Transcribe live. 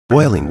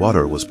Boiling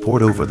water was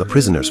poured over the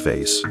prisoner's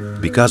face.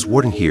 Because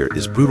Warden here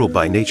is brutal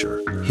by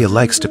nature, he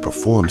likes to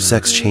perform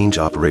sex change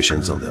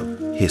operations on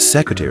them. His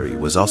secretary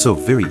was also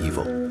very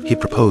evil. He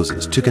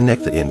proposes to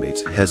connect the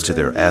inmates' heads to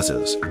their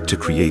asses to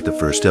create the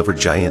first ever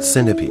giant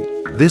centipede.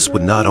 This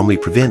would not only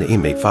prevent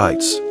inmate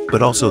fights,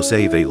 but also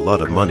save a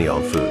lot of money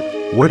on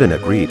food. Warden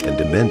agreed and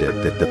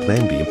demanded that the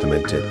plan be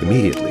implemented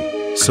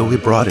immediately. So he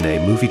brought in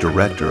a movie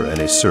director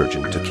and a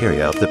surgeon to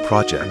carry out the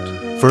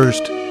project.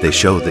 First, they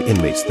showed the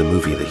inmates the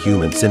movie The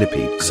Human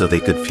Centipede so they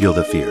could feel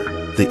the fear.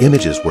 The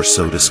images were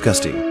so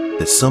disgusting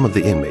that some of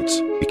the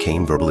inmates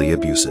became verbally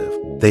abusive.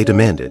 They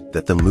demanded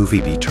that the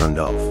movie be turned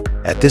off.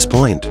 At this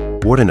point,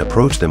 Warden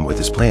approached them with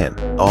his plan,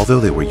 although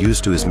they were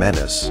used to his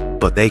madness,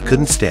 but they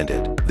couldn't stand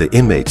it. The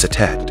inmates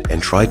attacked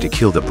and tried to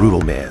kill the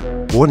brutal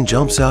man. Warden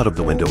jumps out of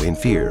the window in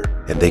fear,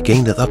 and they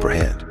gained the upper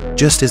hand.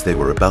 Just as they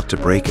were about to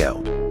break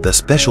out, the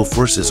special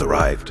forces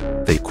arrived.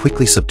 They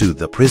quickly subdued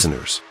the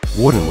prisoners.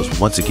 Warden was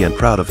once again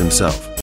proud of himself.